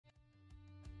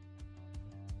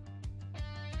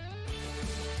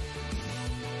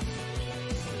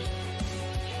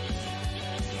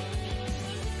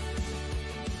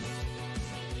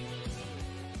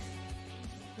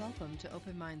Welcome to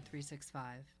Open Mind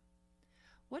 365.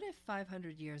 What if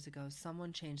 500 years ago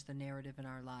someone changed the narrative in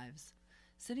our lives?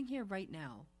 Sitting here right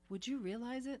now, would you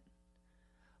realize it?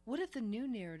 What if the new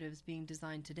narratives being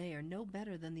designed today are no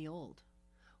better than the old?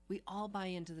 We all buy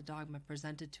into the dogma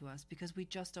presented to us because we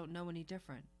just don't know any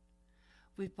different.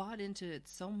 We've bought into it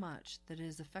so much that it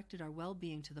has affected our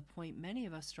well-being to the point many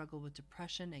of us struggle with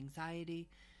depression, anxiety,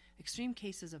 extreme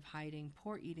cases of hiding,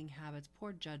 poor eating habits,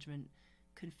 poor judgment,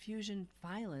 confusion,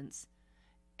 violence,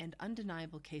 and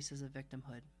undeniable cases of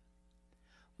victimhood.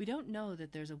 We don't know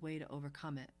that there's a way to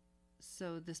overcome it,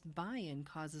 so this buy-in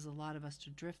causes a lot of us to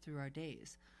drift through our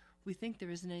days. We think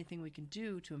there isn't anything we can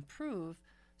do to improve,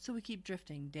 so we keep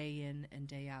drifting day in and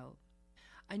day out.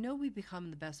 I know we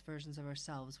become the best versions of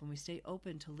ourselves when we stay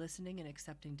open to listening and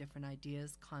accepting different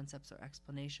ideas, concepts, or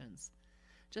explanations.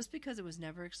 Just because it was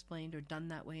never explained or done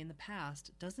that way in the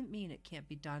past doesn't mean it can't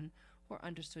be done or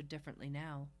understood differently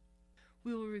now.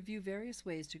 We will review various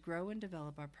ways to grow and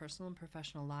develop our personal and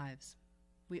professional lives.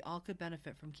 We all could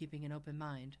benefit from keeping an open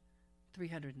mind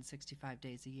 365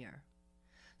 days a year.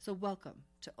 So welcome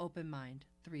to Open Mind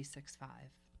 365.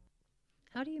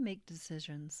 How do you make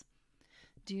decisions?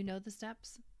 Do you know the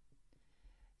steps?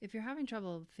 If you're having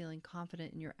trouble feeling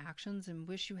confident in your actions and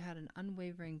wish you had an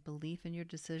unwavering belief in your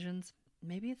decisions,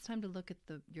 maybe it's time to look at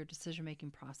your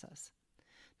decision-making process.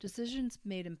 Decisions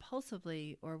made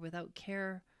impulsively or without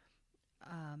careful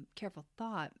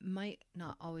thought might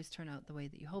not always turn out the way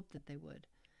that you hope that they would.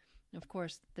 Of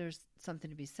course, there's something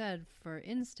to be said for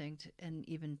instinct and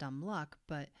even dumb luck,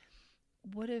 but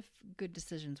what if good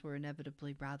decisions were inevitable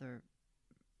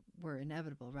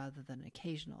rather than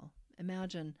occasional?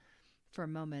 Imagine for a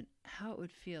moment how it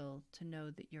would feel to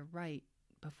know that you're right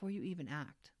before you even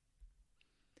act.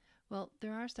 Well,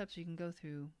 there are steps you can go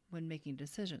through when making a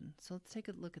decision, so let's take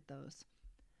a look at those.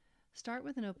 Start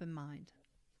with an open mind.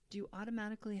 Do you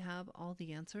automatically have all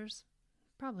the answers?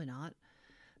 Probably not.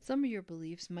 Some of your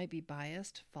beliefs might be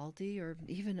biased, faulty, or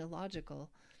even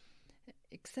illogical.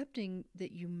 Accepting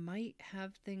that you might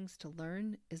have things to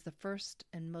learn is the first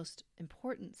and most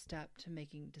important step to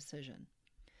making a decision.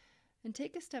 And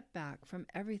take a step back from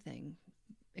everything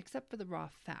except for the raw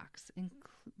facts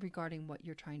regarding what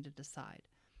you're trying to decide.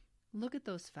 Look at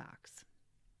those facts.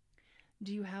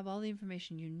 Do you have all the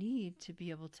information you need to be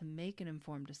able to make an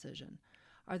informed decision?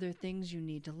 Are there things you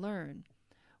need to learn?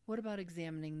 What about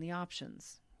examining the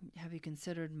options? Have you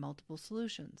considered multiple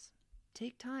solutions?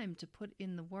 Take time to put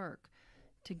in the work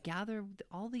to gather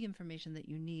all the information that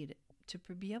you need to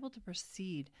be able to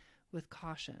proceed with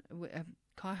caution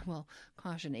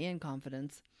and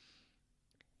confidence.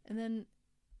 And then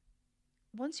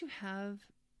once you have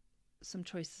some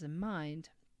choices in mind,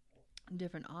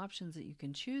 different options that you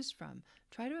can choose from,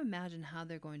 try to imagine how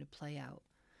they're going to play out.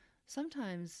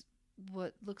 Sometimes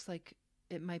what looks like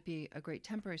it might be a great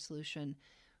temporary solution,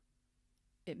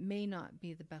 it may not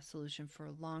be the best solution for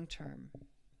a long term.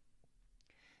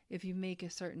 If you make a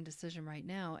certain decision right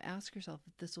now, ask yourself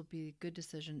if this will be a good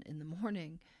decision in the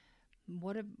morning.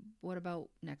 What about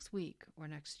next week or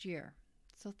next year?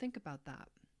 So think about that.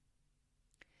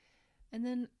 And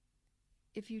then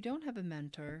if you don't have a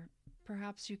mentor,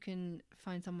 perhaps you can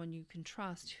find someone you can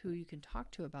trust who you can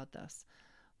talk to about this.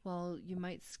 While you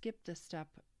might skip this step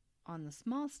on the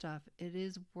small stuff, it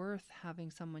is worth having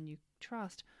someone you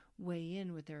trust weigh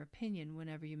in with their opinion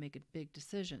whenever you make a big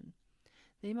decision.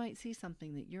 They might see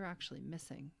something that you're actually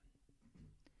missing.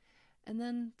 And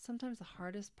then sometimes the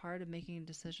hardest part of making a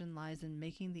decision lies in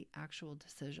making the actual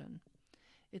decision.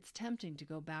 It's tempting to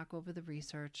go back over the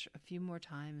research a few more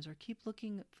times or keep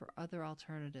looking for other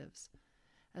alternatives.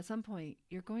 At some point,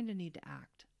 you're going to need to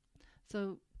act.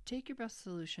 So take your best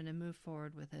solution and move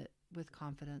forward with it with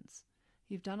confidence.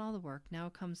 You've done all the work. Now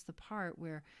comes the part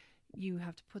where you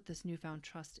have to put this newfound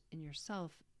trust in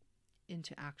yourself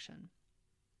into action.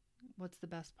 What's the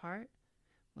best part?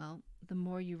 Well, the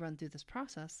more you run through this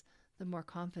process, the more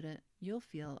confident you'll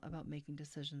feel about making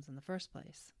decisions in the first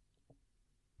place.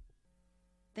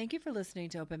 Thank you for listening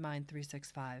to Open Mind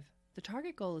 365. The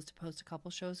target goal is to post a couple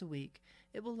shows a week.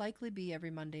 It will likely be every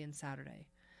Monday and Saturday.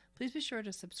 Please be sure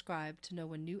to subscribe to know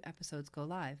when new episodes go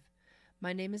live.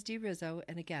 My name is Dee Rizzo,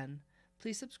 and again,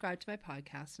 please subscribe to my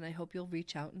podcast, and I hope you'll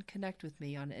reach out and connect with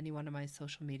me on any one of my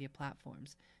social media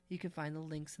platforms. You can find the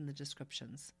links in the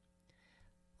descriptions.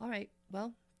 All right,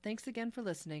 well, thanks again for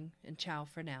listening, and ciao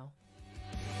for now.